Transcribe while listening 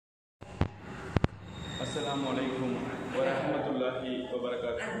السلام عليكم ورحمة الله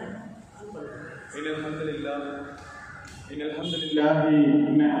وبركاته. إن الحمد لله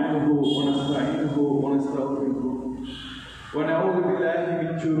نحمده ونستعينه ونستغفره ونعوذ بالله من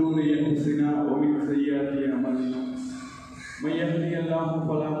شرور أنفسنا ومن سيئات أعمالنا. من يهده الله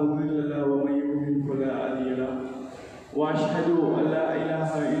فلا مضل له ومن يضلل فلا هادي له. وأشهد أن لا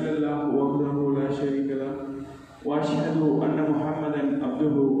إله إلا الله وحده لا شريك له وأشهد أن محمدا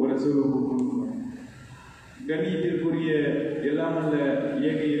عبده ورسوله. கண்ணியத்திற்குரிய எல்லாமல்ல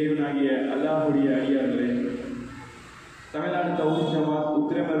ஏக இறைவனாகிய அல்லாஹ்வுடைய அடியார்களே, தமிழ்நாடு தௌஹீத் ஜமாத்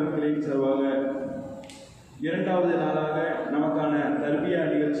உத்திரமேரூரின் சார்பாக இரண்டாவது நாளாக நமக்கான தர்பியா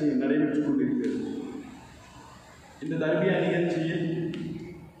நிகழ்ச்சி நடைபெற்றுக் கொண்டிருக்கிறது. இந்த தர்பியா நிகழ்ச்சியில்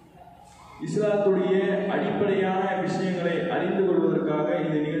இஸ்லாத்துடைய அடிப்படையான விஷயங்களை அறிந்து கொள்வதற்காக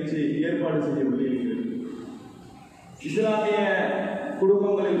இந்த நிகழ்ச்சி ஏற்பாடு செய்யப்பட்டிருக்கிறது. இஸ்லாமிய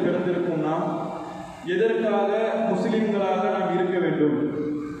குடும்பங்களில் பிறந்திருக்கும் நாம் எதற்காக முஸ்லிம்களாக நாம் இருக்க வேண்டும்?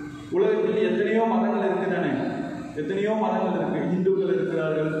 உலகத்தில் எத்தனையோ மதங்கள் இருக்கின்றன, எத்தனையோ மதங்கள் இருக்கு. இந்துக்கள்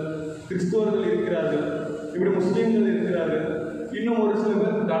இருக்கிறார்கள், கிறிஸ்தவர்கள் இருக்கிறார்கள், இப்படி முஸ்லிம்கள் இருக்கிறார்கள். இன்னும் ஒரு சில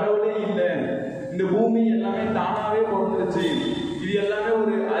பேர் கடவுளே இல்லை, இந்த பூமி எல்லாமே தானாவே பிறந்துருச்சு, இது எல்லாமே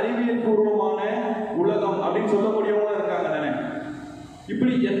ஒரு அறிவியல் பூர்வமான உலகம் அப்படின்னு சொல்லக்கூடியவங்க இருக்காங்க தானே.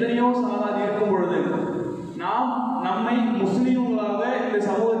 இப்படி எத்தனையோ சாராதி இருக்கும் பொழுது நாம் நம்மை முஸ்லீம்களாக இந்த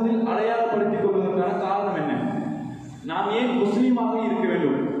சமூகத்தில் அடையாளப்படுத்திக் கொள்வதற்கான காரணம் என்ன? நாம் ஏன் முஸ்லீமாக இருக்க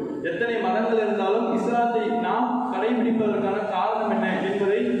வேண்டும்? எத்தனை மதங்கள் இருந்தாலும் இஸ்லாத்தை நாம் கடைபிடிப்பதற்கான காரணம் என்ன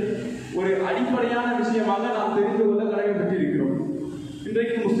என்பதை ஒரு அடிப்படையான விஷயமாக நாம் தெரிந்து கொள்ள கடமைப்பட்டிருக்கிறோம்.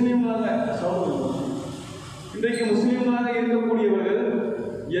 இன்றைக்கு முஸ்லீம்களாக இருக்கக்கூடியவர்கள்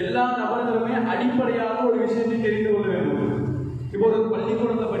எல்லா நபர்களுமே அடிப்படையாக ஒரு விஷயத்தை தெரிந்து கொள்ள வேண்டும். இப்போ ஒரு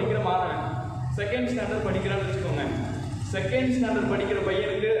பள்ளிக்கூடத்தில் படிக்கிற மாணவன் செகண்ட் ஸ்டாண்டர்ட் படிக்கிறான்னு வச்சுக்கோங்க. செகண்ட் ஸ்டாண்டர்ட் படிக்கிற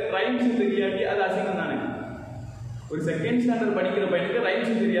பையனுக்கு ரைம்ஸ் தெரியாட்டி அது அசிங்கம் தானே. ஒரு செகண்ட் ஸ்டாண்டர்ட் படிக்கிற பையனுக்கு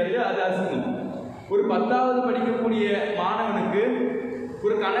ரைம்ஸ் தெரியாது, அது அசிங்கம். ஒரு 10வது படிக்கக்கூடிய மாணவனுக்கு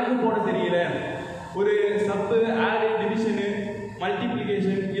ஒரு கணக்கு போட தெரியல, ஒரு சப்பு ஆடு டிவிஷனு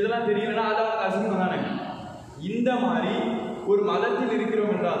மல்டிப்ளிகேஷன் இதெல்லாம் தெரியலன்னா அது அவனுக்கு அசிங்கம் தானே. இந்த மாதிரி ஒரு மதத்தில்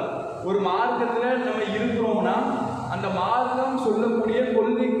இருக்கிறோம் என்றால், ஒரு மார்க்கத்தில் நம்ம இருக்கிறோம்னா அந்த மார்க்கம் சொல்லக்கூடிய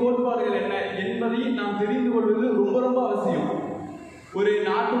கொள்கை கோட்பாடுகள் என்ன என்பதை நாம் தெரிந்து கொள்வது ரொம்ப ரொம்ப அவசியம். ஒரு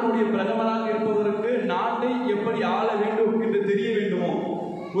நாட்டினுடைய பிரதமராக இருப்பதற்கு நாட்டை எப்படி ஆள வேண்டும் என்று தெரிய வேண்டுமோ,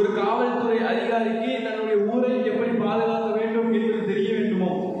 ஒரு காவல்துறை அதிகாரிக்கு தன்னுடைய ஊரை எப்படி பாதுகாக்க வேண்டும் என்பது தெரிய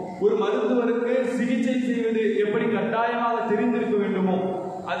வேண்டுமோ, ஒரு மருத்துவருக்கு சிகிச்சை செய்வது எப்படி கட்டாயமாக தெரிந்திருக்க வேண்டுமோ,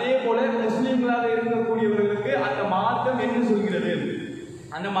 அதே போல முஸ்லிம்களாக இருக்கக்கூடியவர்களுக்கு அந்த மார்க்கம் என்ன சொல்கிறது,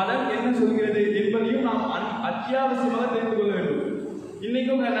 அந்த மதம் என்ன சொல்கிறது என்பதையும் நாம் அத்தியாவசியமாக தெரிந்து கொள்ள வேண்டும்.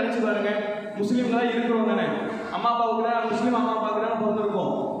 இன்னைக்கும் நினைச்சு பாருங்க, முஸ்லீம்களா இருக்கிறோம் தானே, அம்மா அப்பாவுக்கு தான் முஸ்லீம் அம்மா அப்பாவுக்கு தான்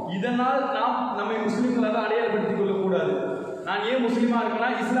பிறந்திருக்கோம். இதனால் நாம் நம்மை முஸ்லீம்களாக அடையாளப்படுத்திக் கொள்ளக்கூடாது. நான் ஏன் முஸ்லீமா இருக்கேன்னா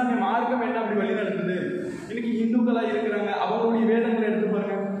இஸ்லாமிய மார்க்கம் என்ன அப்படி வழி நடத்துது. இன்னைக்கு இந்துக்களா இருக்கிறாங்க, அவங்களுடைய வேதங்களை எடுத்து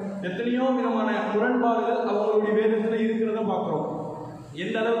பாருங்க, எத்தனையோ விதமான முரண்பாடுகள் அவங்களுடைய வேதத்துல இருக்கிறத பார்க்கிறோம்.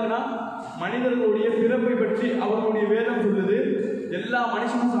 எந்த அளவுக்குன்னா மனிதர்களுடைய பிறப்பை பற்றி அவர்களுடைய வேதம் சொல்லுது, எல்லா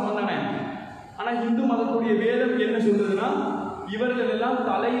மனுஷனும் சமந்தானே. ஆனா இந்து மதத்துடைய வேதம் என்ன சொல்றதுன்னா, இவர்கள் எல்லாம்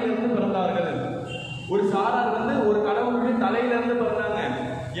தலையிலிருந்து பிறந்தார்கள். ஒரு சாரார் ஒரு கடவுளுடைய தலையிலிருந்து பிறந்தாங்க,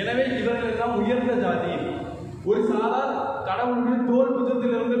 எனவே இவர்கள் எல்லாம் உயர்ந்த ஜாதி. ஒரு சாரார் கடவுளுடைய தோல்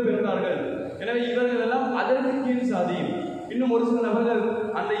புஜத்திலிருந்து பிறந்தார்கள், எனவே இவர்கள் எல்லாம் அதற்கு கீழ் சாதி. இன்னும் ஒரு சில நபர்கள்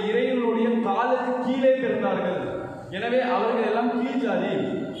அந்த இறைவனுடைய காலுக்கு கீழே பிறந்தார்கள், எனவே அவர்கள் எல்லாம் கீழ் ஜாதி,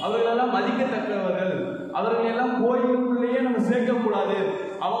 அவர்கள் எல்லாம் மதிக்கத்தக்கவர்கள், அவர்கள் எல்லாம் கோயிலுக்குள்ளேயே நம்ம சேர்க்கக்கூடாது,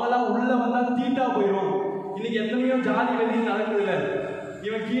 அவங்கெல்லாம் உள்ள வந்தா தீட்டா போயிடும். இன்னைக்கு எத்தனையோ ஜாதி வெளியில் நடக்குதுல்ல,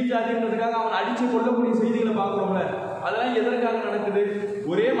 இவன் கீழ் ஜாதின்றதுக்காக அவன் அடிச்சு கொள்ளக்கூடிய செய்திகளை பார்க்கிறோம்ல, அதெல்லாம் எதற்காக நடக்குது?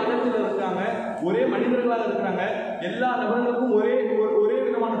 ஒரே மதத்தில் இருக்காங்க, ஒரே மனிதர்களாக இருக்கிறாங்க, எல்லா நபர்களுக்கும் ஒரே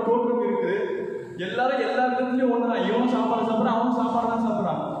விதமான தோற்றம் இருக்குது, எல்லாரும் எல்லா இடத்துலயும் ஒண்ணுதான், இவன் சாப்பாடு சாப்பிட்றான், அவன் சாப்பாடு தான்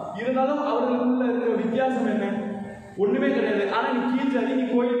சாப்பிட்றான், இருந்தாலும் அவர்களுக்குள்ள இருக்கிற வித்தியாசம் என்ன? ஒண்ணுமே கிடையாது. ஆனா நீ கீழ் ஜாதி, நீ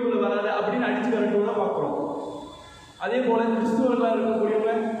கோயிலுக்குள்ள வராத அப்படின்னு அடிச்சு வரட்டும்னா பார்க்கிறோம். அதே போல கிறிஸ்துவர்களாக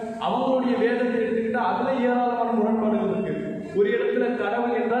இருக்கக்கூடியவங்க அவங்களுடைய வேதத்தை எடுத்துக்கிட்டா அதுல ஏராளமான முரண்பாடுகள் இருக்கு. ஒரு இடத்துல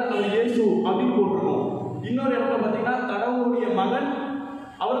கடவுள் என்றால் அவர் இயேசு அப்படின்னு போட்டிருக்கோம், இன்னொரு இடத்துல பார்த்தீங்கன்னா கடவுளுடைய மகன்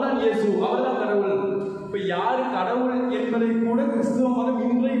அவர் தான் இயேசு, அவர் தான் கடவுள். இப்ப யாரு கடவுள் என்பதை கூட கிறிஸ்துவ மதம்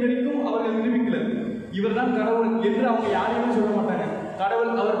இன்றைய வரைக்கும் அவர்கள் நிரூபிக்கல. இவர் தான் கடவுள் என்று அவங்க யாரையுமே சொல்ல மாட்டாங்க.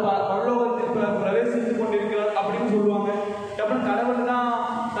 கடவுள் அவர் பரலோகத்தில் பிரவேசித்துக் கொண்டிருக்கிறார் அப்படின்னு சொல்லுவாங்க. அப்புறம் கடவுள் தான்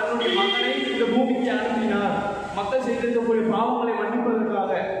தன்னுடைய மகனை இந்த பூமிக்கு அனுப்பினார், மக்கள் செய்திருக்கக்கூடிய பாவங்களை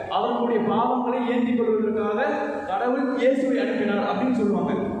மன்னிப்பதற்காக, அவர்களுடைய பாவங்களை ஏற்றிக் கொள்வதற்காக கடவுள் இயேசுவை அனுப்பினார் அப்படின்னு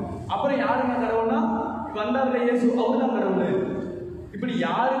சொல்லுவாங்க. அப்புறம் யாருங்க கடவுள்னா வந்தார்ல இயேசு, அவர் தான் கடவுள். இப்படி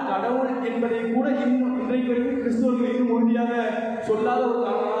யாரு கடவுள் என்பதை கூட இன்னும் இன்றைக்கு வரைக்கும் கிறிஸ்தவர்கள் இன்னும் உறுதியாக சொல்லாத ஒரு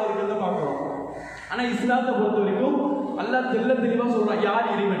காரணமாக இருக்கிறத பார்க்கிறோம். ஆனா இஸ்லாத்தை பொறுத்த வரைக்கும் அல்லாஹ் தெல்ல தெளிவா சொல்றான்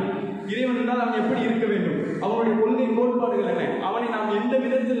யார் இறைவன். இறைவன் என்றால் அவன் எப்படி இருக்க வேண்டும், அவனுடைய கொள்கை கோட்பாடுகள் என்ன, அவனை நாம் எந்த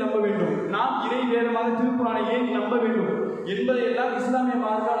விதத்தில் நம்ப வேண்டும், நாம் இறை வேதமாக திருக்குறானை ஏன் நம்ப வேண்டும் என்பதை எல்லாம் இஸ்லாமிய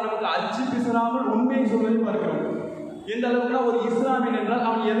மார்க்கம் நமக்கு அச்சு பிசராமல் உண்மையை சொல்வதை பார்க்கிறோம். எந்த அளவுக்குனா ஒரு இஸ்லாமியன் என்றால்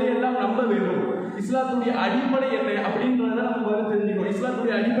அவன் எதையெல்லாம் நம்ப வேண்டும், இஸ்லாத்துடைய அடிப்படை என்ன அப்படின்றத நம்ம முதல்ல தெரிஞ்சுக்கணும்.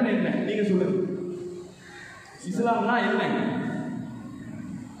 இஸ்லாத்துடைய அடிப்படை என்ன நீங்க சொல்லுங்க. இஸ்லாம்னா என்ன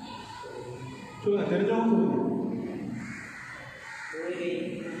சொல்லுங்க, தெரிஞ்சவங்க சொல்லுங்க.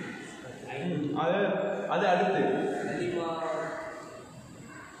 அது அடுத்து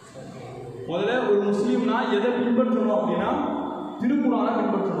முதல்ல ஒரு முஸ்லீம்னா எதை பின்பற்றணும் அப்படின்னா திருக்குறானை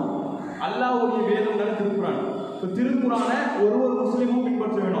பின்பற்றணும். அல்லாஹ்வுடைய வேதம் தான் திருக்குறான். இப்போ திருக்குறானை ஒரு முஸ்லீமும்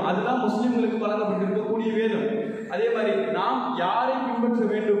பின்பற்ற வேண்டும். அதுதான் முஸ்லீம்களுக்கு வழங்கப்பட்டிருக்கக்கூடிய வேதம். அதே மாதிரி நாம் யாரை பின்பற்ற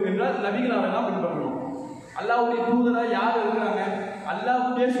வேண்டும் என்றால் நபிகளாரை தான் பின்பற்றணும். அல்லாஹ்வுடைய தூதரா யார் இருக்கிறாங்க, அல்லாஹ்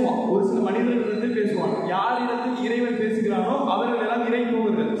பேசுவான், ஒரு சில மனிதர்களிடத்தில் பேசுவான். யாரிடத்தில் இறைவன் பேசுகிறானோ அவர்கள் எல்லாம் இறை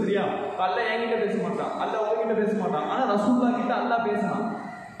தூதர்கள். சரியா? அல்லாஹ் என்கிட்ட பேச மாட்டான், அல்லாஹ் உங்ககிட்ட பேச மாட்டான். ஆனா ரசூலுல்லாஹ் கிட்ட அல்லாஹ் பேசினான்.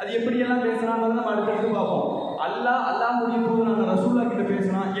 அது எப்படியெல்லாம் பேசினான்னு நம்ம அடுத்தடுத்து பார்ப்போம். அல்லாஹ்வுடைய தூதரான ரசூலுல்லாஹ் கிட்ட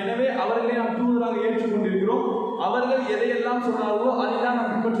பேசினான். எனவே அவர்களை நாம் தூதராக ஏற்றுக்கொண்டிருக்கிறோம். அவர்கள் எதையெல்லாம் சொன்னார்களோ அதைதான்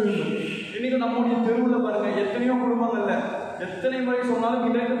நாம் பின்பற்ற வேண்டும். இன்னைக்கு நம்முடைய தெருவில் பாருங்க, எத்தனையோ குடும்பங்கள்ல எத்தனை முறை சொன்னாலும்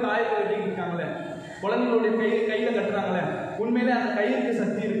இன்றைக்கு தாயத்தை கட்டிட்டு இருக்காங்களே, குழந்தைகளுடைய கையில கட்டுறாங்களே, உண்மையிலே அந்த கயிறுக்கு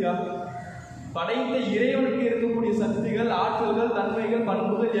சக்தி இருக்கா? படைத்த இறைவனுக்கு இருக்கக்கூடிய சக்திகள், ஆற்றல்கள், தன்மைகள்,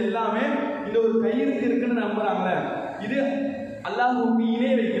 பண்புகள் எல்லாமே இந்த ஒரு கயிறுக்கு இருக்குன்னு நம்புறாங்களே, இது அல்லாஹ்வுக்கு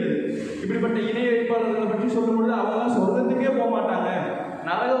இணை வைக்கிறது. இப்படிப்பட்ட இணை வைப்பாளர்களை பற்றி சொல்லும் பொழுது அவங்களாம் சொர்க்கத்துக்கே போக மாட்டாங்க,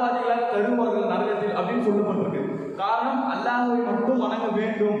 நரகவாதிகளாக கருவார்கள் நரகத்தில் அப்படின்னு சொல்லப்பட்டிருக்கு. காரணம் அல்லாஹ்வை மட்டும் வணங்க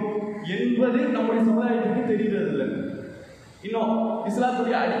வேண்டும் என்பது நம்முடைய சமுதாயத்துக்கு தெரிகிறது இல்லை. இன்னும்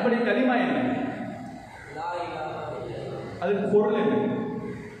இஸ்லாத்துடைய அடிப்படை கலிமா என்ன, அதுக்கு பொருள் என்ன,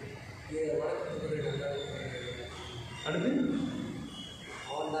 அடுத்து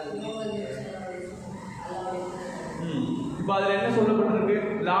இப்ப அதுல என்ன சொல்லப்பட்டிருக்கு,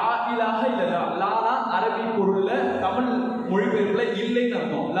 லா இலாஹ இல்லல்லா. லானா அரபி பொருள்ல தமிழ் மொழிபெயர்ப்புல இல்லைன்னு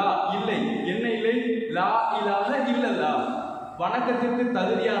அர்த்தம். லா இல்லை, என்ன இல்லை, லா இலாஹ இல்லல்லா. வணக்கத்திற்கு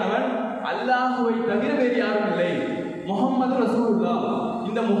தகுதியானவன் அல்லாஹுவை தவிர வேறு யாரும் இல்லை, முஹம்மது ரசூலுல்லாஹ்.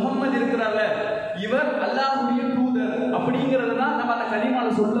 இந்த முஹம்மது இருக்கிறார்ல, இவர் அல்லாஹ்வுடைய தூதர் அப்படிங்கிறத தான் நம்ம அந்த கலிமால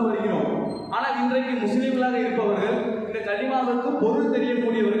சொல்ல வருகிறோம். ஆனால் இன்றைக்கு முஸ்லீம்களாக இருப்பவர்கள், இந்த கலிமாவுக்கு பொருள்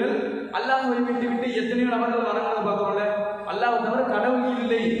தெரியக்கூடியவர்கள், அல்லாஹ்வை விட்டு எத்தனையோ நபர்கள் வணங்குறத பார்க்கறோம்ல. அல்லாஹ்வை தவிர கடவுள்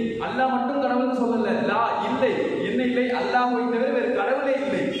இல்லை, அல்லாஹ் மட்டும் கடவுள்னு சொல்லல, லா இல்லை, என்ன இல்லை, அல்லாஹ்வை தவிர வேறு கடவுளே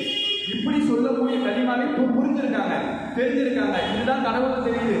இல்லை. இப்படி சொல்லக்கூடிய கலிமாவை புரிஞ்சிருக்காங்க, தெரிஞ்சிருக்காங்க, இதுதான் கடவுள்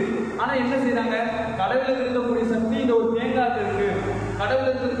தெரியுது. ஆனா என்ன செய்யறாங்க, கடவுளுக்கு இருக்கக்கூடிய சக்தி இந்த ஒரு தேங்காய் இருக்கு,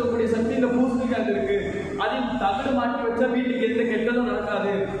 கடவுளுக்கு இருக்கக்கூடிய சக்தி இந்த பூசணிக்காய் இருக்கு, அதில் தகடு மாட்டி வச்சா வீட்டுக்கு எந்த கெட்டதும்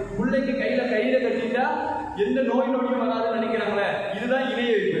நடக்காது, பிள்ளைக்கு கையில கயிறை கட்டிட்டா எந்த நோய் நொடியும் வராதுன்னு நினைக்கிறாங்களே, இதுதான் இணை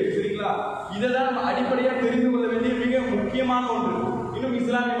வைப்பு. சரிங்களா? இதைதான் நம்ம அடிப்படையா தெரிந்து கொள்ள வேண்டிய மிக முக்கியமான ஒன்று. இன்னும்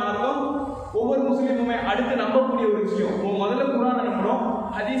இஸ்லாமிய மார்க்கம் ஒவ்வொரு முஸ்லீமுமே அடுத்து நம்பக்கூடிய ஒரு விஷயம், முதல்ல குர்ஆனை நம்பணும்,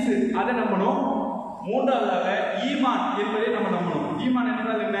 ஹதீஸ் அதை நம்பணும், மூன்றாவதாக ஈமான் என்பதை நம்ம நம்பணும். ஈமான்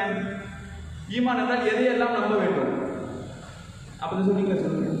என்றால் என்ன? ஈமான் என்றால் எதையெல்லாம் நம்ப வேண்டும்? அப்படி சொன்னீங்களா,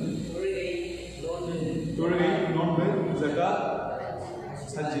 சொல்லுங்க. தொழுகை, நோன்பு, ஜகாத்,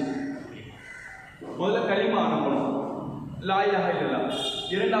 ஹஜ். முதல்ல கலிமா நம்பணும், லா இலாஹ இல்லல்லாஹ்.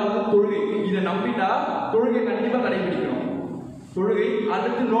 இரண்டாவது தொழுகை, இதை நம்பிட்டா தொழுகை கண்டிப்பா கடைபிடிக்கணும். தொழுகை,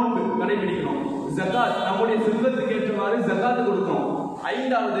 அடுத்து நோன்பு கடைபிடிக்கணும். ஜகாத், நம்முடைய செல்வத்துக்கு ஏற்றவாறு ஜகாத் கொடுக்கணும்.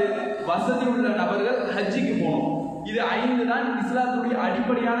 ஐந்தாவது வசதி உள்ள நபர்கள் ஹஜ்ஜிக்கு போகணும். இது 5 தான் இஸ்லாத்துடைய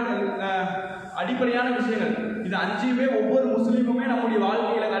அடிப்படையான விஷயங்கள். இது 5மே ஒவ்வொரு முஸ்லீமுமே நம்முடைய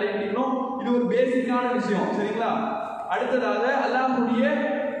வாழ்க்கையில கடைபிடிக்கணும். இது ஒரு பேசிக்கான விஷயம். சரிங்களா? அடுத்ததாக அல்லாஹ்வுடைய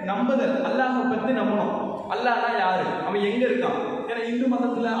நம்புதல், அல்லாஹ்வை பத்தி நம்பணும். அல்லாஹ்னா யாரு, அவன் எங்க இருக்கான்? ஏன்னா இந்து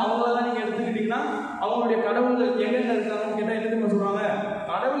மதத்துல அவங்களதான் நீங்க எடுத்துக்கிட்டீங்கன்னா அவங்களுடைய கடவுள்கள் எங்க இருக்காங்கன்னு கேட்டா என்ன தெரியுமா சொல்றாங்க,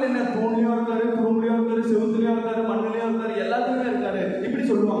 கடவுள் என்ன தூண்லயும் இருக்காரு, துரும்புலயும் இருக்காரு, செவுத்துலயும் இருக்காரு, மண்ணுலயும் இருக்காரு, எல்லாத்துலயுமே இருக்காரு, இப்படி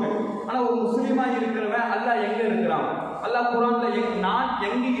சொல்லுவாங்க. ஆனா ஒரு முஸ்லீமா இருக்கிறவன் அல்லாஹ் எங்க இருக்கிறான், அல்லாஹ் குர்ஆன்ல நான்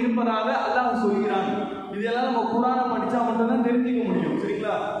எங்க இருப்பதாக அல்லாஹ் சொல்கிறான். இதெல்லாம் நம்ம குர்ஆனை படிச்சா மட்டும்தான் தெரிஞ்சுக்க முடியும்.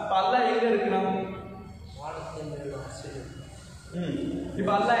 சரிங்களா? அல்லாஹ் எங்க இருக்கிறான்,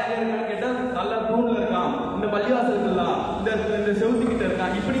 இப்ப அல்லாஹ் எங்க இருக்கான்னு கேட்டா அல்லாஹ் தூண்ல இருக்கான், இந்த பள்ளிவாசலுக்கு இருக்கான், இந்த செவுத்துக்கிட்ட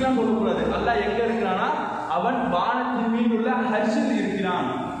இருக்கான், இப்படிலாம் சொல்லக்கூடாது. அல்லாஹ் எங்க இருக்கிறானா அவன் வானத்தின் மீது உள்ள ஹர்ஷில் இருக்கிறான்.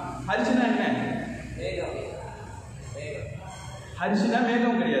 ஹர்ஷினா என்ன? ஹர்ஷினா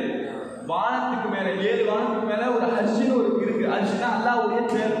மேகம் கிடையாது, வானத்துக்கு மேல 7 வானத்துக்கு மேல ஒரு ஹர்ஷின்னு ஒரு இருக்கு. ஹர்ஷினா அல்லாஹ்வுடைய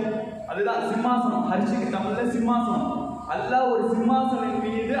பேர், அதுதான் சிம்மாசனம். ஹர்ஷிக்கு தமிழ்ல சிம்மாசனம். அல்லாஹ் ஒரு சிம்மாசனம்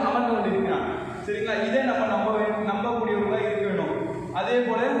மீது அமர்ந்து கொண்டிருக்கிறான். சரிங்களா? இதே நம்ம நம்பக்கூடியவர்களாக இருக்க வேண்டும். அதே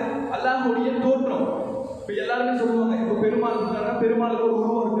போல அல்லாஹ்வுடைய தோற்றம். இப்போ எல்லாருமே சொல்லுவாங்க, இப்போ பெருமாள் இருக்காங்க, பெருமாளுக்கு ஒரு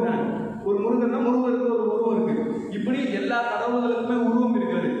உருவம் இருக்கிறாங்க, ஒரு முருகன்னா முருகருக்கு ஒரு உருவம் இருக்கு. இப்படி எல்லா கடவுள்களுக்குமே உருவம்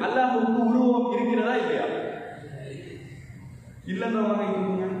இருக்கிறது. அல்லாஹ்வுக்கு உருவம் இருக்கிறதா இல்லையா? இல்லைன்றவங்க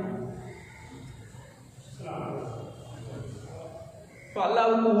இருக்குங்க. இப்போ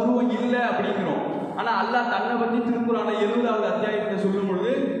அல்லாஹ்வுக்கு உருவம் இல்லை அப்படிங்கிறோம். ஆனா அல்லாஹ் தன்னை பற்றி திருக்குறான 70வது அத்தியாயத்தை சொல்லும்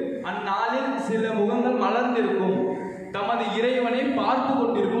பொழுது, அந்நாளில் சில முகங்கள் மலர்ந்திருக்கும், தமது இறைவனை பார்த்து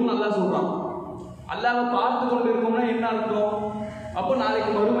கொண்டிருக்கும் நல்லா சொல்றான். அல்லாஹ்வை பார்த்து கொண்டிருக்கும்னா என்ன அர்த்தம்? அப்போ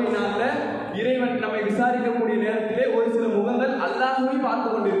நாளைக்கு மறுமை நாள்ல இறைவன் நம்மை விசாரிக்கக்கூடிய நேரத்திலே ஒரு சில முகங்கள் அல்லாஹ்வை பார்த்து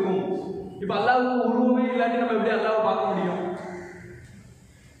கொண்டிருக்கும். இப்ப அல்லாஹ்வுக்கு உருவமே இல்லாட்டி நம்ம எப்படி அல்லாஹ்வை பார்க்க முடியும்?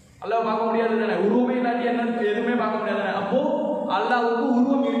 அல்லாஹ்வை பார்க்க முடியாது தானே. உருவமே இல்லாட்டி என்ன எதுவுமே பார்க்க முடியாது தானே. அப்போ அல்லாஹ்வுக்கு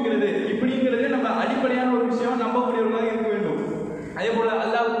உருவம் இருக்கிறது இப்படிங்கிறது நம்ம அடிப்படையான ஒரு விஷயம் நம்பக்கூடியவர்களாக இருக்க வேண்டும். அதே போல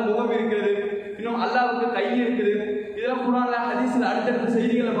அல்லாஹ்வுக்கு முகம் இருக்கிறது, இன்னும் அல்லாஹ்வுக்கு கை இருக்குது. இதெல்லாம் குர்ஆன்ல ஹதீஸ்ல அடுத்தடுத்த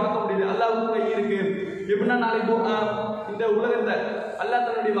செய்திகளை பார்க்க முடியுது. அல்லாஹ்வுக்கு கை இருக்கு. எப்படின்னா நாளைக்கு இந்த உலகத்தை அல்லாஹ்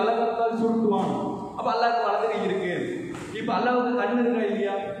தன்னுடைய வலக்கரத்தால் சுருட்டுவான். அப்ப அல்லாஹ்வுக்கு வலது கை இருக்கு. இப்ப அல்லாஹ்வுக்கு கண் இருக்கா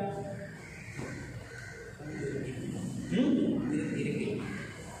இல்லையா?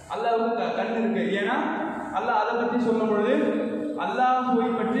 அல்லாஹ்வுக்கு கண் இருக்கு. ஏன்னா அல்லாஹ் அதை பற்றி சொல்லும் பொழுது, அல்லாஹ்வை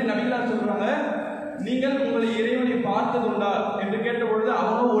பற்றி நபிகளார் சொல்றாங்க, நீங்கள் உங்களை இறைவனை பார்த்ததுண்டா என்று கேட்ட பொழுது,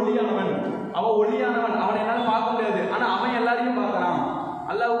 அவன் ஒளியானவன், அவனை என்னால் பார்க்க முடியாது, ஆனா அவன் எல்லாரையும் பார்க்கறான்.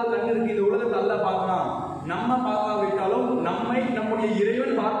 அல்லாஹ்வுக்கு கண் இருக்கு. இந்த உலகத்தை அல்லாஹ் பார்க்கறான். நம்ம பார்க்காவிட்டாலும் நம்மை நம்முடைய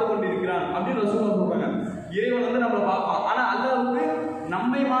இறைவன் பார்த்து கொண்டிருக்கிறான் அப்படின்னு ரசூலுல்லாஹ் சொல்றாங்க. இறைவன் வந்து நம்மளை பார்ப்பான். ஆனா அல்லாஹ்வுக்கு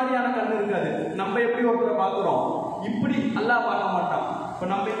நம்மை மாதிரியான கண் இருக்காது. நம்ம எப்படி ஒருத்தரை பார்க்கிறோம் இப்படி அல்லாஹ் பார்க்க மாட்டான். இப்ப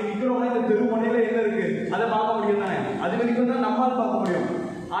நம்ம இங்க நிக்கிறோம்னா இந்த தெருமனையில என்ன இருக்கு அதை பார்க்க முடியும் தானே. அது வரைக்கும் தான் நம்மால் பார்க்க முடியும்.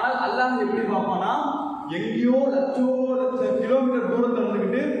 ஆனால் அல்லாஹ் எப்படி பார்ப்பானா, எங்கேயோ லட்ச கிலோமீட்டர் தூரத்தில்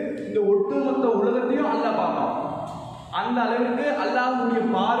இருந்துக்கிட்டு இந்த ஒட்டுமொத்த உலகத்தையும் அல்லாஹ் பார்ப்பான். அந்த அளவிற்கு அல்லாஹ்வுடைய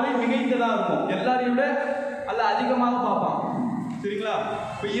பார்வை மிகைத்ததா இருக்கும். எல்லாரையும் விட அல்லாஹ் அதிகமாக பார்ப்பான். சரிங்களா?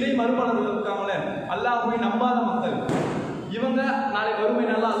 இப்ப இறை மறுப்பாளர்கள் இருக்காங்களே, அல்லாஹ்வை நம்பாத மக்கள், இவங்க நாளை வறுமை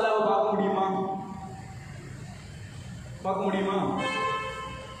நாள்ல அல்லாஹ்வை பார்க்க முடியுமா? பார்க்க முடியுமா?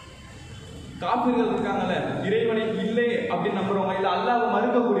 காபிர்கள் இருக்காங்கல்ல, இறைவனை இல்லை அப்படின்னு நம்புறவங்க, இல்ல அல்லாஹ்வை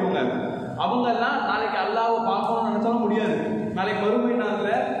மறுக்கக்கூடியவங்க, அவங்க எல்லாம் நாளைக்கு அல்லாஹ்வை பார்க்கணும்னு நினைச்சாலும் முடியாது. நாளைக்கு வறுமை நாள்ல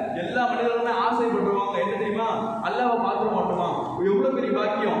எல்லா மனிதர்களுமே ஆசைப்பட்டுருவாங்க. என்ன தெரியுமா? அல்லாஹ்வை பார்த்துட மாட்டோமா? எவ்வளவு பெரிய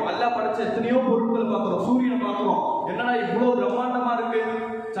பாக்கியம். அல்லாஹ் படைச்ச எத்தனையோ பொருட்களை பார்க்கிறோம், சூரியனை பார்க்கிறோம், என்னடா இவ்வளவு பிரம்மாண்டமா இருக்கு,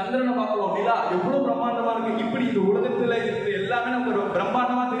 சந்திரனை பார்க்கிறோம், நிலா எவ்வளவு பிரம்மாண்டமா இருக்கு. இப்படி இந்த உலகத்துல இருக்கிற எல்லாமே நமக்கு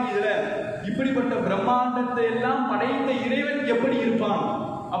பிரம்மாண்டமா தெரியுதுல. இப்படிப்பட்ட பிரம்மாண்டத்தை எல்லாம் படைத்த இறைவன் எப்படி இருப்பான்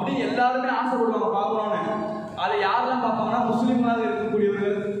அப்படின்னு எல்லாருமே ஆசைப்படுவாங்க பார்க்கணும்னு. அதை யாரெல்லாம் பார்ப்பாங்கன்னா, முஸ்லிம்களாக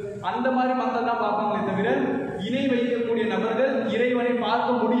இருக்கக்கூடியவர்கள், அந்த மாதிரி மக்கள் தான் பார்ப்பாங்களே தவிர இணை வைக்கக்கூடிய நபர்கள் இறைவனை பார்க்க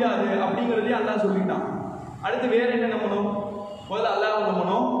முடியாது அப்படிங்கிறதையும் அல்லாஹ் சொல்லிட்டான். அடுத்து வேற என்ன நம்பணும்? முதல்ல அல்லாஹ்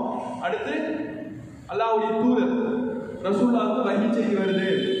நம்பணும். அடுத்து அல்லாஹ்வுடைய தூதர் ரசூலுல்லாஹ்வுக்கு வஹி செய்தி வருது,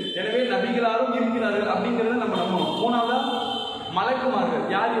 எனவே நபிகளாரும் இருக்கிறார்கள் அப்படிங்கிறத நம்ம நம்பணும். மூணாவதா மலக்குமார்கள்.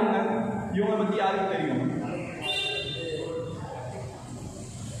 யார் இவங்க? இவங்க பத்தி யாருக்கு தெரியும்?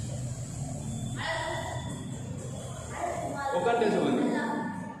 உட்காந்து சொல்லுங்க.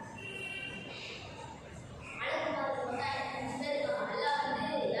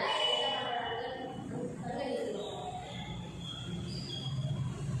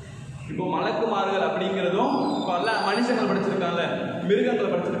 இப்போ மலக்குமார்கள் அப்படிங்கிறதும் இப்போ எல்லாம் மனுஷங்கள் படிச்சிருக்காங்கல்ல,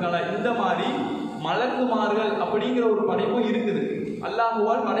 மிருகங்கள் படிச்சிருக்காங்கல்ல, இந்த மாதிரி மலக்குமார்கள் அப்படிங்கிற ஒரு படைப்பும் இருக்குது.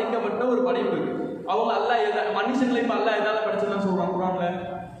 அல்லாஹ்வால் படைக்கப்பட்ட ஒரு படைப்பு. அவங்க அல்லாஹ் மனுஷங்களை இப்போ அல்லாஹ் எதால படிச்சதான் சொல்றான் குர்ஆன்ல.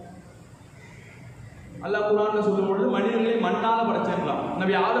 அல்லாஹ் குர்ஆன்ல சொல்லும் பொழுது மனிதர்களை மண்ணால படைச்சிருக்கலாம்.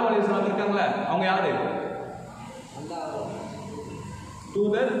 நபி ஆதம் அலைஹிஸ்ஸலாம் இருக்காங்களே, அவங்க யாரு?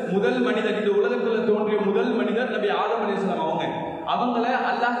 தூதர், முதல் மனிதர், இந்த உலகத்துல தோன்றிய முதல் மனிதர் நபி ஆதம் அலைஹிஸ்ஸலாம். அவங்கள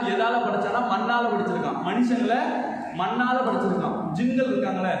அல்லாஹ் எதால படைச்சானா மண்ணால படைச்சிருக்கான். மனுஷங்களை மண்ணால படைச்சிருக்கான். ஜின்கள்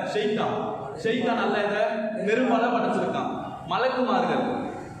இருக்காங்களே, ஷைத்தான் அல்லாஹ் இதை நெருப்பால படைச்சிருக்கான். மலக்குமார்கள்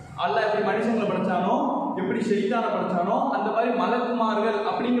அல்லாஹ் எப்படி மனுஷங்களை படைச்சானோ, எப்படி ஷைத்தானை படைச்சானோ, அந்த மாதிரி மலக்குமார்கள்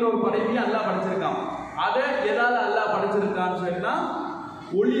அப்படிங்கிற ஒரு படைப்பையும் அல்லாஹ் படைச்சிருக்கான். அதை எதால அல்லாஹ் படைச்சிருக்கான்னு சொன்னா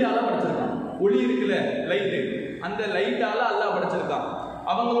ஒளியால படைச்சிருக்கான். ஒளி இருக்குல்ல, லைட்டு, அந்த லைட்டால அல்லாஹ் படைச்சிருக்கான்.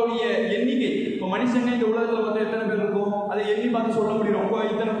 அவங்களுடைய எண்ணிக்கை, இப்போ மனுஷங்க இந்த உலகத்தில் வந்து எத்தனை பேர் இருக்கும் அதை எண்ணி பார்த்து சொல்ல முடியும்.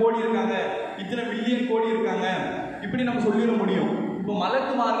 இத்தனை கோடி இருக்காங்க, இத்தனை மில்லியன் கோடி இருக்காங்க, இப்படி நம்ம சொல்லிட முடியும். இப்போ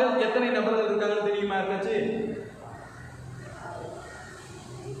மலக்குமார்கள் எத்தனை நபர்கள் இருக்காங்கன்னு தெரியுமா இருக்காச்சு?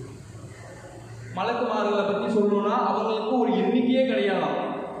 மலக்குமார்களை பற்றி சொல்லணும்னா அவங்களுக்கு ஒரு எண்ணிக்கையே கிடையாதாம்.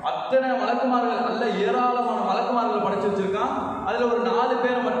 அத்தனை மலக்குமார்கள் அல்ல, ஏராளமான மலக்குமார்களை படைச்சு வச்சிருக்கான். அதுல ஒரு 4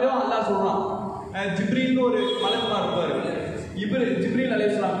 பேரை மட்டும் அல்லாஹ் சொல்றான். ஜிப்ரீல்னு ஒரு மலக்குமார் இருப்பாரு. ஜிப்ரீல்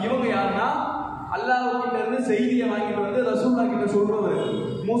அலைஹிஸ்ஸலாம் இவங்க யாருன்னா அல்லாஹ் கிட்ட இருந்து செய்தியை வாங்கிட்டு வந்து ரசூலுல்லாஹ் கிட்ட சொல்றவர்.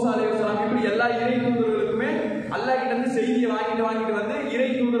 மூசா அலைஹிஸ்ஸலாம் இப்படி எல்லா இறை தூதர்களுக்குமே அல்லாஹ் கிட்ட இருந்து செய்தியை வாங்கிட்டு வந்து இறை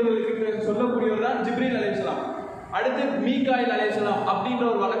தூதர்களுக்கு சொல்லக்கூடியவர் தான் ஜிப்ரீல் அலைஹிஸ்ஸலாம். அடுத்து மீகாயில் அலைஹிஸ்ஸலாம் அப்படின்ற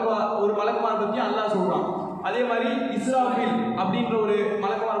ஒரு மலக்குமார் பத்தி அல்லாஹ் சொல்றான். அதே மாதிரி இஸ்ராஃபில் அப்படின்ற ஒரு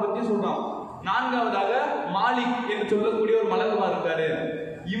மலக்குமார் பத்தி சொல்றான். நான்காவதாக மாலிக் என்று சொல்லக்கூடிய ஒரு மலக்குமார் இருக்காரு.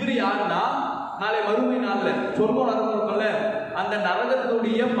 இவர் யாருன்னா நாளை மறுமை நாள்ல சொர்க்கம் நரகம் இருக்கும்ல, அந்த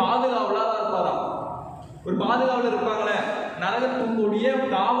நரகத்துடைய பாதுகாவலாக இருப்பாராம். ஒரு பாதுகாவலர் இருப்பாங்களே, நரகத்துடைய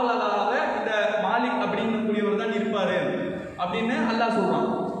காவலராக இந்த மாலிக் அப்படிங்கக்கூடியவர் தான் இருப்பாரு அப்படின்னு அல்லாஹ் சொல்றான்.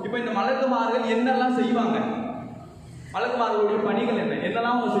 இப்ப இந்த மலக்குமார்கள் என்னெல்லாம் செய்வாங்க, மலக்குமார்களுடைய பணிகள்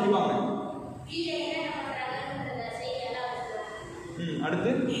என்னெல்லாம் அவங்க செய்வாங்க?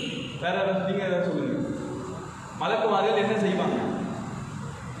 அடுத்து வேற நீங்க ஏதாவது சொல்லுங்க. மலக்குமார்கள் என்ன செய்வாங்க?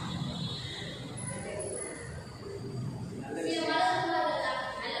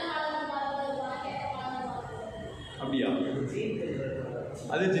 அப்படியா?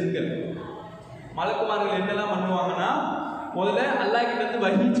 அது ஜின்கள். மலக்குமார்கள் என்னெல்லாம் பண்ணுவாங்கன்னா, முதல்ல அல்லாஹ் கிட்ட இருந்து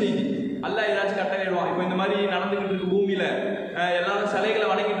வஹி செய்தி, அல்லாஹ் ஏதாச்சும் கட்டளையிடுவான். இப்போ இந்த மாதிரி நடந்துகிட்டு இருக்கு பூமியில, எல்லாரும் சிலைகளை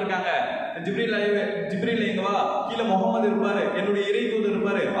வணங்கிட்டு இருக்காங்க, ஜிப்ரீல் எங்க வா, கீழே முகமது இருப்பாரு, என்னுடைய இறை தூதர்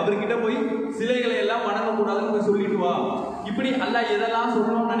இருப்பாரு, அவர்கிட்ட போய் சிலைகளை எல்லாம் வணங்கக்கூடாதுன்னு போய் சொல்லிட்டு வா. இப்படி அல்லாஹ் எதெல்லாம்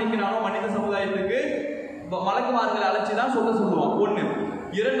சொல்லணும்னு நினைக்கிறானோ மனித சமுதாயத்துக்கு மலக்குமார்களை அழைச்சி தான் சொல்லுவான். ஒண்ணு.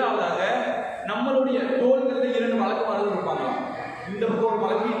 இரண்டாவதாக நம்மளுடைய தோள்களில் 2 மலக்குமார்கள் இருப்பாங்களாம். இந்த பக்கம் ஒரு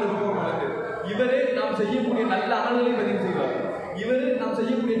மலக்கு, இந்த பக்கம் ஒரு மலக்கு. இவரே நாம் செய்யக்கூடிய நல்ல அமல்களை பதிவு செய்வார், இவரு நாம்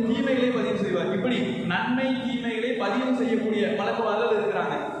செய்யக்கூடிய தீமைகளை பதிவு செய்வார். இப்படி நன்மை தீமைகளை பதிவு செய்யக்கூடிய மலக்குமார்கள்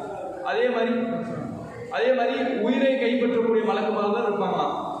இருக்கிறாங்க. அதே மாதிரி உயிரை கைப்பற்றக்கூடிய மலக்குமார்கள்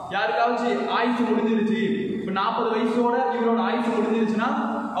இருப்பாங்களாம். யாருக்காச்சும் ஆயுசு முடிஞ்சிருச்சு, இப்ப 40 வயசோட இவரோட ஆயுசு முடிஞ்சிருச்சுன்னா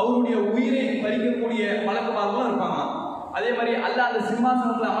அவருடைய உயிரை பறிக்கக்கூடிய மலக்குமார்களும் இருப்பாங்களாம். அதே மாதிரி அல்லாஹ் அந்த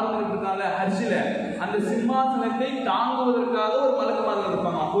சிம்மாசனத்துல அமர்ந்துட்டு இருக்காங்க ஹர்ஷில, அந்த சிம்மாசனத்தை தாங்குவதற்காக ஒரு மலக்குமார்கள்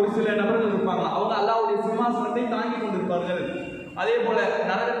இருப்பாங்க. ஒரு சில நபர்கள் இருப்பாங்க, அவங்க அல்லாஹ்வுடைய சிம்மாசனத்தை தாங்கி கொண்டிருப்பார்கள். அதே போல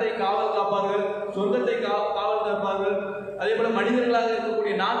நரகத்தை காவல் காப்பார்கள், சொர்க்கத்தை காவல் காப்பார்கள். அதே போல மனிதர்களாக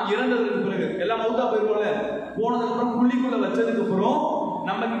இருக்கக்கூடிய நாம் இறந்ததற்கு பிறகு எல்லாம் மௌத்தா போயிருவோம்ல, போனதுக்கு அப்புறம் புள்ளிக்குள்ள வச்சதுக்கு அப்புறம்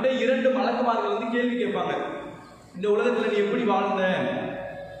நம்ம கிட்ட 2 மலக்குமார்கள் வந்து கேள்வி கேட்பாங்க. இந்த உலகத்துல நீ எப்படி வாழ்ந்த,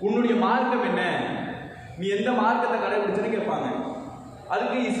 உன்னுடைய மார்க்கம் என்ன, நீ எந்த மார்க்கத்தை கடைபிடிச்சேன்னு கேட்பாங்க.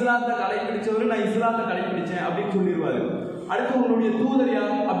 அதுக்கு இஸ்லாத்தை கடைபிடிச்சவரு நான் இஸ்லாத்தை கடைபிடிச்சேன் அப்படின்னு சொல்லிடுவாரு. அடுத்து உன்னுடைய தூதர்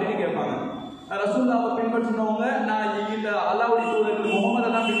யார் அப்படின்னு கேட்பாங்க. ரசூலுல்லாஹ்வை பின்பற்றினவங்க நான் இந்த அல்லாஹ்வுடைய தூதர் முகமது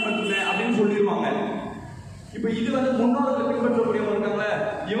எல்லாம் பின்பற்றுறேன் அப்படின்னு சொல்லிடுவாங்க. இப்போ இது வந்து முன்னோர்கள் பின்பற்றக்கூடியவங்க இருக்காங்களே,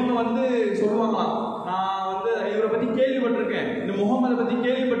 இவங்க வந்து சொல்லுவாங்களாம், நான் வந்து இவரை பத்தி கேள்விப்பட்டிருக்கேன், இந்த முகமதை பத்தி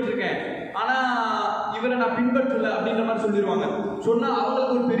கேள்விப்பட்டிருக்கேன், ஆனா இவரை நான் பின்பற்றல அப்படின்ற மாதிரி சொல்லிடுவாங்க. சொன்னா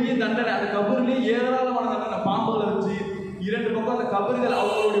அவங்களுக்கு ஒரு பெரிய தண்டனை, அந்த கபர்லயே ஏராளமான தண்டனை, பாம்புகளை வச்சு 2 பக்கம் அந்த கபர்கள்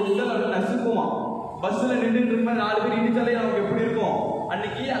அவங்களுடைய உடல் அப்படி நசுக்குமா. பஸ்ல நின்றுட்டு இருக்க 4 பேர் இடிச்சாலே நமக்கு எப்படி இருக்கும்,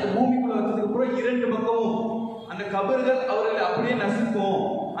 அன்னைக்கு அந்த பூமிக்குள்ள வச்சதுக்கு அப்புறம் 2 பக்கமும் அந்த கபர்கள் அவர்களை அப்படியே நசுக்கும்,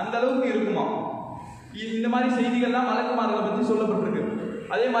 அந்த அளவுக்கு இருக்குமா. இந்த மாதிரி செய்திகள்லாம் மலக்குமார்களை பற்றி சொல்லப்பட்டிருக்கு.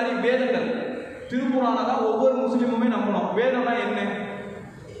 அதே மாதிரி வேதங்கள், திருக்குறானை தான் ஒவ்வொரு முஸ்லீமுமே நம்பணும். வேதம்னா என்ன?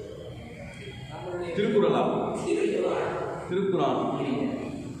 திருக்குறளா? திருக்குறான்.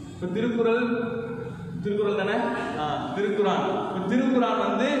 இப்போ திருக்குறள் தானே? திருக்குறான். இப்போ திருக்குறான்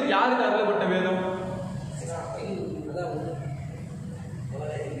வந்து யாருக்கு அருளப்பட்ட வேதம்?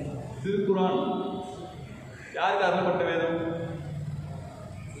 திருக்குறான் யாருக்கு அருளப்பட்ட வேதம்?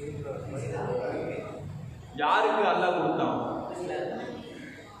 யாருக்கு அல்லாஹ் கொடுத்தான்?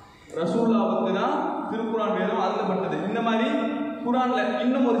 ரசூலுல்லாஹ்வுக்கு தான் திருக்குறான் வேதம் அருளப்பட்டது. இந்த மாதிரி குரான்ல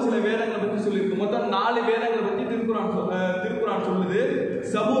இன்னும் ஒரு சில வேதங்களை பற்றி சொல்லியிருக்கு. மொத்தம் 4 வேதங்களை பற்றி திருக்குறான் சொல்லுது.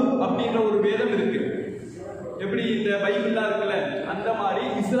 சபூர் அப்படின்ற ஒரு வேதம் இருக்கு. எப்படி இந்த பைபிள்லாம் இருக்குல்ல, அந்த மாதிரி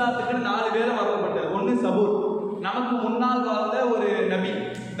இஸ்லாத்துக்கு 4 வேதம் அருளப்பட்டது. ஒன்று சபூர், நமக்கு முன்னால் வாழ்ந்த ஒரு நபி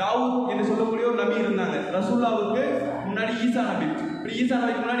தாவூத் என்று சொல்லக்கூடிய ஒரு நபி இருந்தாங்க. ரசூலுல்லாஹ்வுக்கு முன்னாடி ஈசா நபி. இப்படி ஈசா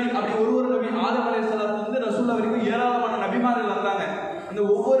நபிக்கு முன்னாடி அப்படி ஒரு நபி ஆதம் அலைஹிஸ்ஸலாத்துல இருந்து ரசூலுல்லாஹ் வரைக்கும் ஏராளமான நபிமார்கள் வந்தாங்க. அந்த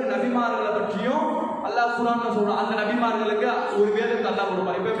ஒவ்வொரு நபிமார்களை பற்றியும் அல்லாஹ் குர்ஆன்ல சொல்றான். அந்த நபிமார்களுக்கு ஒரு வேதத்தை அல்லாஹ்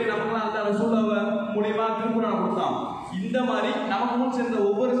கொடுப்பான். இப்போ எப்படி நமக்குலாம் அந்த ரசூலுல்லாஹ் மூலமா திருக்குறானை கொடுத்தான், இந்த மாதிரி நமக்கு முன் சேர்ந்த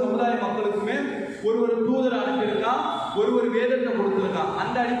ஒவ்வொரு சமுதாய மக்களுக்குமே ஒரு தூதர் அனுப்பியிருக்கான், ஒரு வேதத்தை கொடுத்திருக்கான்.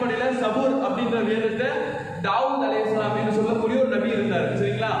 அந்த அடிப்படையில் சபூர் அப்படின்ற வேதத்தை தாவூத் அலைஹிஸ்ஸலாம் என்று சொல்லக்கூடிய ஒரு நபி இருந்தார்,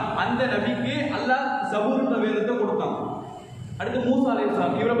 சரிங்களா? அந்த நபிக்கு அல்லாஹ் சபூர்ன்ற வேதத்தை கொடுத்தான். அடுத்து மூசா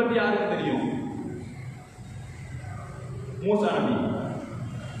அலைஹிஸ்ஸலாம், இவரை பற்றி யாருக்கு தெரியும்? மூசா நபி,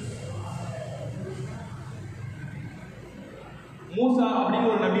 மூசா அப்படின்னு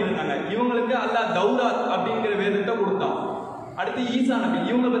ஒரு நபி இருந்தாங்க. இவங்களுக்கு அல்லாஹ் தௌராத் அப்படிங்கிற வேதத்தை கொடுத்தான். அடுத்து ஈசா நபி,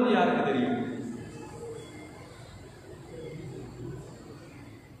 இவங்களை பத்தி யாருக்கு தெரியும்?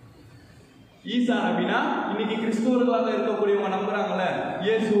 ஈசா நபினா இன்னைக்கு கிறிஸ்துவர்களாக இருக்கக்கூடியவங்க நம்புறாங்கல்ல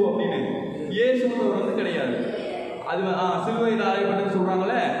இயேசு அப்படின்னு, இயேசுன்றவர் வந்து கிடையாது. அது சிலுவையில் அறையப்பட்டு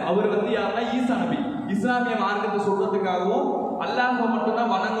சொல்றாங்கல்ல, அவர் வந்து யாருன்னா ஈசா நபி. இஸ்லாமிய மார்க்கத்தை சொல்றதுக்காகவும் அல்லாஹ்வை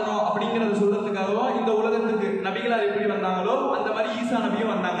மட்டும்தான் வணங்கணும் அப்படிங்கறத சொல்றதுக்காகவும் இந்த உலகத்துக்கு நபிகளார் எப்படி வந்தாங்களோ அந்த மாதிரி ஈசா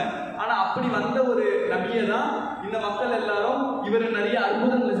நபியும் வந்தாங்க. ஆனா அப்படி வந்த ஒரு நபியை தான் இந்த மக்கள் எல்லாரும் இவர் நிறைய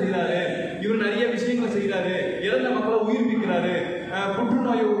அற்புதங்களை செய்யறாரு, இவர் நிறைய விஷயங்களை செய்யறாரு, இறந்த மக்களை உயிர்ப்பிக்கிறாரு,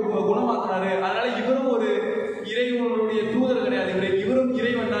 புற்றுநோயை குணமாக்குறாரு, அதனால இவரும் ஒரு இறைவனுடைய தூதர் கிடையாது, இவரும்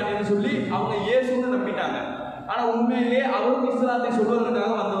இறைவன் தான் என்று சொல்லி அவங்க இயேசுன்னு நம்பிட்டாங்க. ஆனா உண்மையிலே அவரும் இஸ்லாத்தை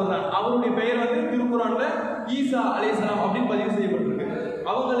சொல்வதற்காக வந்தவர் தான். அவருடைய பெயர் வந்து திருக்குறான்ல ஈசா அலைஹிஸ்ஸலாம் அப்படின்னு பதிவு செய்யப்பட்டிருக்கு.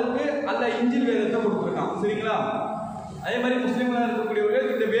 அவங்களுக்கு அல்லாஹ் இஞ்சில் வேதத்தை கொடுத்துருக்கான். சரிங்களா? அதே மாதிரி முஸ்லிம்களா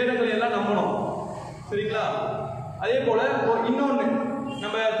இருக்கக்கூடியவர்கள் இந்த வேதங்களை எல்லாம் நம்பணும். சரிங்களா? அதே போல இன்னொன்னு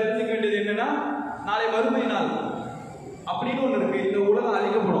நம்ம தெரிஞ்சுக்க வேண்டியது என்னன்னா, நாளை மறுமை நாள் அப்படின்னு ஒண்ணு இருக்கு. இந்த உலகம்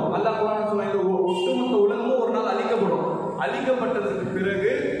அழிக்கப்படும். அல்லாஹ் குர்ஆன்ல சொல்ற இந்த ஒட்டுமொத்த உலகமும் ஒரு நாள் அழிக்கப்படும். அழிக்கப்பட்டதுக்கு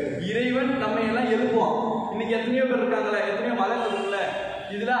பிறகு இறைவன் நம்ம எல்லாம் எழுப்புவான். இன்னைக்கு எத்தனையோ பேர் இருக்காங்களே, எத்தனையோ மதங்கள் இருக்குல்ல,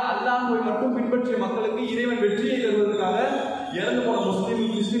 இதுல அல்லாஹ்வை மட்டும் பின்பற்றிய மக்களுக்கு இறைவன் வெற்றியை தருவதற்காக இறந்து போன முஸ்லீம்,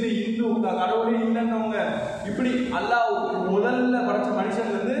 கிறிஸ்டின், இந்து, கடவுளே இல்லைன்னவங்க, இப்படி அல்லாஹ் முதல்ல படைச்ச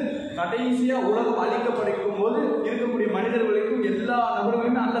மனுஷன்ல இருந்து கடைசியா உலகம் அழிக்கப்படைக்கும் போது இருக்கக்கூடிய மனிதர்களுக்கும் எல்லா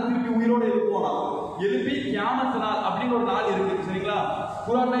நபர்களையும் அல்லாஹ் திருப்பி உயிரோடு எழுப்புவானா. எழுப்பி கியாமத் நாள் அப்படின்னு ஒரு நாள் இருக்கு. சரிங்களா?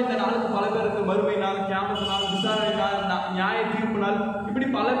 குர்ஆன்ல இந்த நாளுக்கு பல பேருக்கு மறுமை நாள், கியாமத் நாள், விசாரணை நாள், நியாய தீர்ப்பு நாள், இப்படி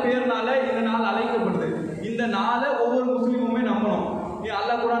பல பேர்னால இந்த நாள் அழைக்கப்படுது. இந்த நாளை ஒவ்வொரு முஸ்லீமுமே நம்பணும்.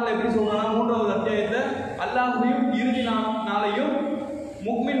 அல்லாஹ் குர்ஆன்ல எப்படி சொல்றானா, 3வது அத்தியாயத்துல அல்லாஹ்வையும் இறுதி நாளையும்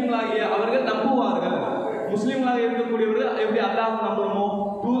முஃமின்களாகிய அவர்கள் நம்புவார்கள். முஸ்லீம்களாக இருக்கக்கூடியவர்கள் எப்படி அல்லாஹ் நம்புறோமோ,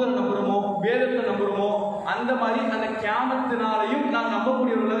 தூதரை நம்புறோமோ, வேதத்தை நம்புறோமோ, அந்த மாதிரி அந்த கியாமத்து நாளையும் நான்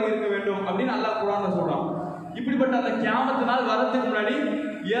நம்பக்கூடியவர்களாக இருக்க வேண்டும் அப்படின்னு அல்லாஹ் குர்ஆன்ல சொல்றான். இப்படிப்பட்ட அந்த கியாமத்து நாள் வரதுக்கு முன்னாடி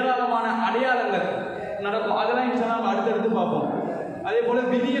ஏராளமான அடையாளங்கள் நடக்கும். அதெல்லாம் இன்ஷா அல்லாஹ் அடுத்தடுத்து பார்ப்போம். அதே போல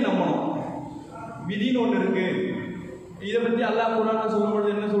விதியை நம்பணும். விதின்னு ஒண்ணு இருக்கு. இதை பத்தி அல்லாஹ் குர்ஆன்ல சொல்லும்போது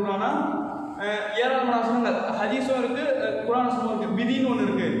என்ன சொல்றான்னா, ஏராளமான வசனங்கள் ஹதீஸும் இருக்கு, குர்ஆன் இருக்கு. விதின்னு ஒண்ணு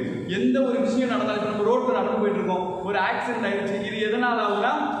இருக்கு. எந்த ஒரு விஷயம் நடந்தாலும், நம்ம ரோட்ல நடந்து போயிட்டு இருக்கோம், ஒரு ஆக்சிடென்ட் ஆயிடுச்சு, இது எதனால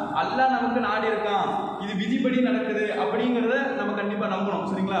ஆகுதுன்னா அல்லாஹ் நமக்கு நாடி இருக்கான், இது விதிப்படி நடக்குது அப்படிங்கறத நம்ம கண்டிப்பா நம்பணும்.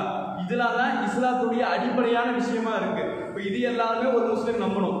 சரிங்களா? இதெல்லாம் தான் இஸ்லாத்துடைய அடிப்படையான விஷயமா இருக்கு. இப்போ இது எல்லாமே ஒரு முஸ்லீம்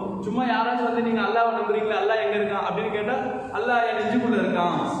நம்பணும். சும்மா யாராச்சும் வந்து நீங்க அல்லாஹ்வை நம்புறீங்களா, அல்லாஹ் எங்க இருக்கான் அப்படின்னு கேட்டா, அல்லாஹ் என் நெஞ்சுக்குள்ள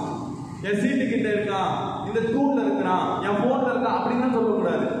இருக்கான், என் சீட்டு கிட்ட இருக்கான், இந்த தூண்ல இருக்கிறான், என் போன்ல இருக்கான் அப்படின்னு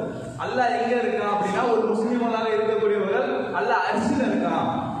சொல்லக்கூடாது. அல்லாஹ் எங்க இருக்கான் அப்படின்னா, ஒரு முஸ்லீம்களாக இருக்கக்கூடியவர்கள் அல்லாஹ் அரிசியில இருக்கான்.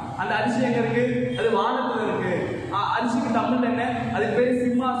 அந்த அரிசி எங்க இருக்கு? அது வானத்துல இருக்கு. அரிசிக்கு தமிழ் என்ன? அதுக்கு பேரு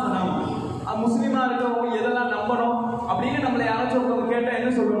சிம்மாசனம். முஸ்லீமா இருக்கவங்க எதெல்லாம் நம்பணும் அப்படின்னு நம்மளை யாராச்சும் ஒருத்தவங்க கேட்டா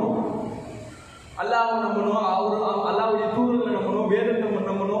என்ன சொல்லணும்? அல்லாஹ்வை நம்பணும், அல்லாஹ்வுடைய தூதர்களை நம்பணும், வேதத்தை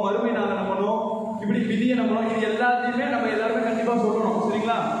நம்பணும், மறுமை நாளை நம்பணும், இப்படி விதியை நம்பணும். இது எல்லாத்தையுமே நம்ம எல்லாருமே கண்டிப்பா சொல்லணும்.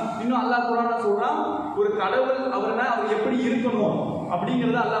 சரிங்களா? இன்னும் அல்லாஹ் குர்ஆன்ல சொல்றான், ஒரு கடவுள் அவர்னா அவர் எப்படி இருக்கணும்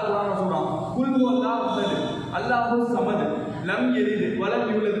அப்படிங்கறத அல்லாஹ் குர்ஆன்ல சொல்றான். குல் ஹுவல்லாஹு அஹத், அல்லாஹு ஸமத், லம் யலித் வலம்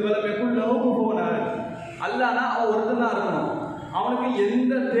யூலத் வலம் யகுல் லஹு குஃபுவன் அஹத். அல்லாஹ்னா அவன் ஒருத்தன் தான் இருக்கணும், அவனுக்கு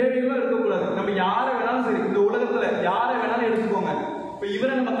எந்த தேவைகளும் இருக்கக்கூடாது. நம்ம யாரை வேணாலும் சரி, இந்த உலகத்துல யாரை வேணாலும் எடுத்துக்கோங்க, இப்ப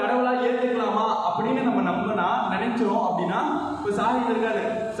இவரை நம்ம கடவுளா ஏத்துக்கலாமா அப்படின்னு நம்ம நினைச்சோம் அப்படின்னா, இப்ப சாஹித் இருக்காரு,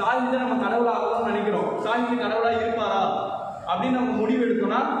 சாஹித்தை நம்ம கடவுளா ஆகணும்னு நினைக்கிறோம், சாஹித் கடவுளா இருப்பாரா அப்படின்னு நம்ம முடிவு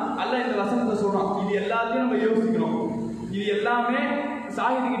எடுத்தோம்னா அல்லாஹ் இந்த வசனத்தை சொல்றான். இது எல்லாத்தையும் நம்ம யோசிக்கணும். இது எல்லாமே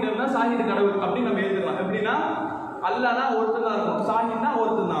சாஹித் கிட்ட இருந்தா சாஹித் கடவுள் அப்படின்னு நம்ம ஏத்துக்கலாம். எப்படின்னா அல்லாஹ்னா ஒருத்தன் தான் இருக்கும், சாஹித்னா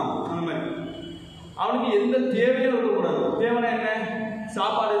ஒருத்தன் தான். அந்த மாதிரி அவனுக்கு எந்த தேவையும் இருக்கக்கூடாது. தேவைன்னா என்ன?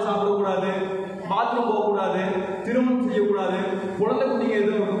 சாப்பாடு சாப்பிடக்கூடாது, பாத்ரூம் போகக்கூடாது, திருமணம் செய்யக்கூடாது, குழந்தை குட்டிங்க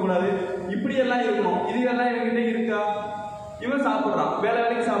எதுவும் இருக்கக்கூடாது, இப்படி எல்லாம் இருக்கணும். இது எல்லாம் இவன்கிட்ட இருக்கா? இவன் சாப்பிட்றான்,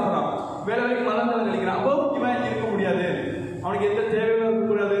 வேலைக்கு சாப்பிட்றான், வேலைக்கு மலர்ந்தலை கழிக்கிறான், அப்போ இவன் இருக்க முடியாது. அவனுக்கு எந்த தேவையும்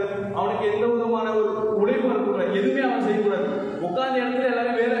இருக்கக்கூடாது, அவனுக்கு எந்த விதமான ஒரு உழைப்பும் இருக்கக்கூடாது, எதுவுமே அவன் செய்யக்கூடாது. உட்கார்ந்த இடத்துல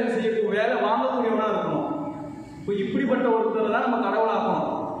எல்லாரும் வேலை வாங்கக்கூடியவனா இருக்கணும். இப்போ இப்படிப்பட்ட ஒருத்தரை தான் நம்ம கடவுளாக்கணும்.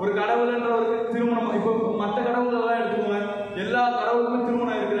 ஒரு கடவுள்ன்றவருக்கு திருமணம், இப்போ மற்ற கடவுள்களெல்லாம் எடுத்துக்கோங்க, எல்லா கடவுளுக்கும்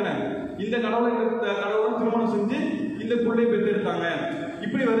திருமணம் இருக்குதுன்னு, இந்த கடவுளும் திருமணம் செஞ்சு இந்த பிள்ளை பெற்றெடுத்தாங்க,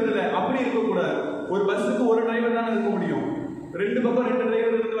 இப்படி வருதுல்ல, அப்படி இருக்கக்கூடாது. ஒரு பஸ்ஸுக்கு ஒரு டிரைவர் தானே இருக்க முடியும், ரெண்டு பக்கம் ரெண்டு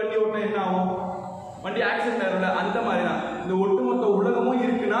டிரைவர் இருந்து வண்டி ஓட்டினா என்ன ஆகும்? வண்டி ஆக்சிடென்ட் ஆகல. அந்த மாதிரி தான் இந்த ஒட்டுமொத்த உலகமும்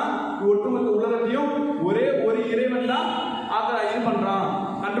இருக்குன்னா, ஒட்டுமொத்த உலகத்தையும்